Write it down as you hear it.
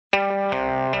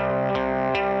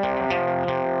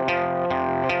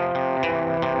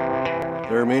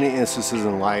There are many instances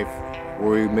in life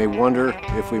where we may wonder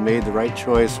if we made the right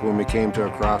choice when we came to a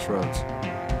crossroads.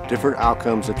 Different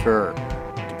outcomes occur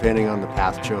depending on the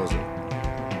path chosen.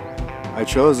 I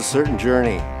chose a certain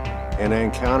journey and I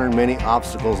encountered many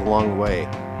obstacles along the way.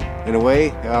 In a way,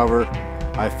 however,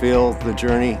 I feel the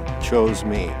journey chose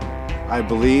me. I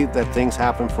believe that things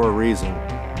happen for a reason,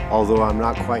 although I'm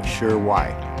not quite sure why.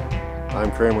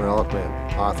 I'm Kramer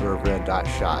Elkman, author of Red Dot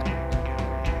Shot.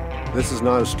 This is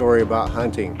not a story about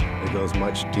hunting. It goes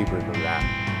much deeper than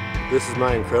that. This is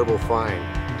my incredible find.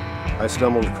 I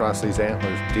stumbled across these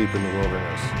antlers deep in the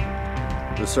wilderness.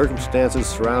 The circumstances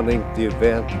surrounding the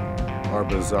event are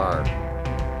bizarre.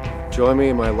 Join me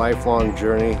in my lifelong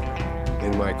journey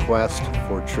in my quest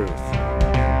for truth.